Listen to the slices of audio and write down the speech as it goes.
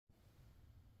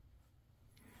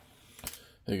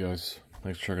Hey guys,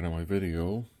 thanks for checking out my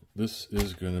video. This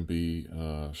is going to be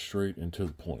straight and to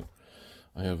the point.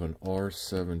 I have an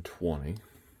R720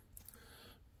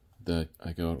 that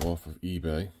I got off of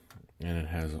eBay, and it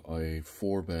has a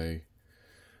 4-bay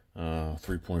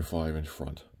 3.5 inch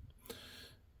front,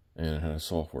 and it had a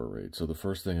software RAID. So the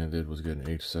first thing I did was get an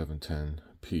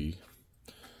R720P,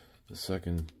 the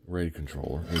second RAID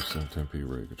controller, R720P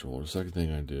RAID controller. The second thing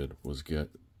I did was get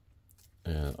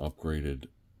upgraded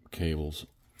cables,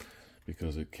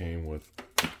 because it came with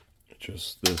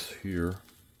just this here,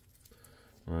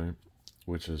 right,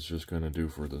 which is just going to do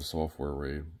for the software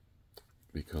RAID,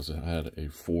 because it had a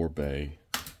 4-bay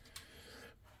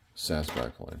SAS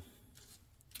backplane.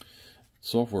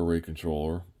 Software RAID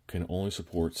controller can only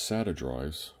support SATA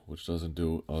drives, which doesn't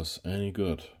do us any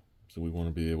good, so we want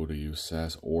to be able to use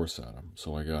SAS or SATA.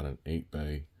 So I got an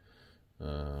 8-bay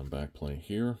backplane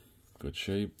here, good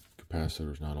shape.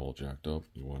 Capacitor's not all jacked up.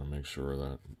 You want to make sure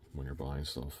that when you're buying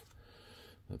stuff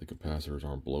that the capacitors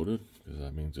aren't bloated, because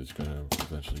that means it's going to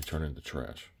eventually turn into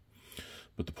trash.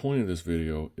 But the point of this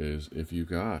video is, if you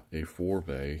got a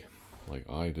 4-bay like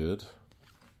I did,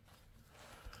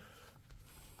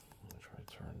 let me try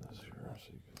to turn this here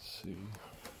so you can see,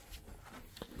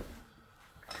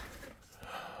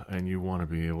 and you want to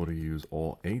be able to use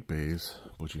all 8 bays,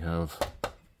 but you have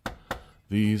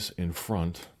these in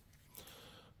front.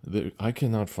 I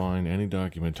cannot find any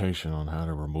documentation on how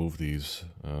to remove these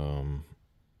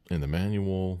in the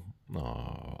manual,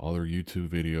 other YouTube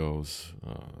videos,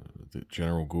 the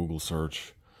general Google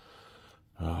search.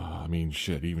 I mean,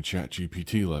 shit, even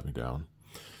ChatGPT let me down.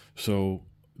 So,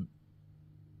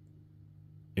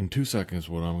 in 2 seconds,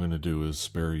 what I'm going to do is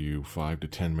spare you 5 to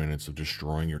 10 minutes of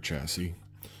destroying your chassis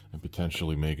and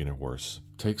potentially making it worse.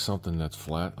 Take something that's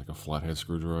flat, like a flathead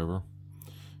screwdriver.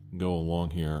 Go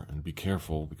along here and be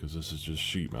careful, because this is just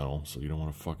sheet metal, so you don't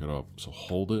want to fuck it up. So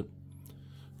hold it,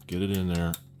 get it in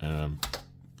there, and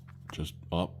just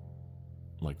up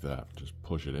like that. Just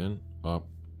push it in, up,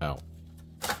 out.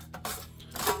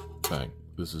 Bang.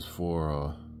 This is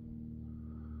for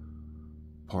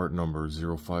part number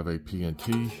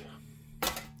 058PNT.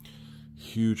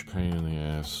 Huge pain in the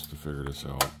ass to figure this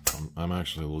out. I'm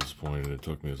actually a little disappointed it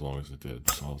took me as long as it did.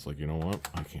 So I was like, you know what?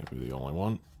 I can't be the only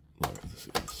one. Look at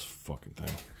this fucking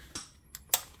thing.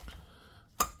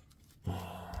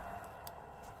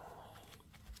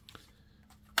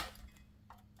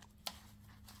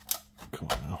 Come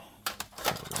on now.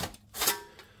 There we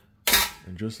go.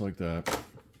 And just like that,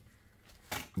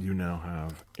 you now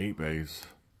have 8 bays,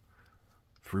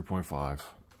 3.5.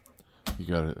 You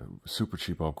got a super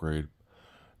cheap upgrade.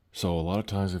 So a lot of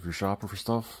times, if you're shopping for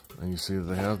stuff and you see that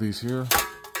they have these here,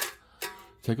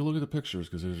 take a look at the pictures,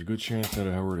 because there's a good chance that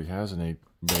it already has an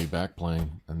 8-bay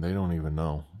backplane and they don't even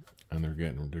know, and they're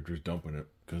just dumping it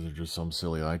because they're just some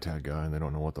silly iTag guy and they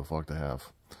don't know what the fuck to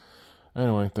have.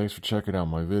 Anyway, thanks for checking out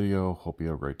my video. Hope you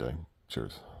have a great day.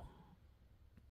 Cheers.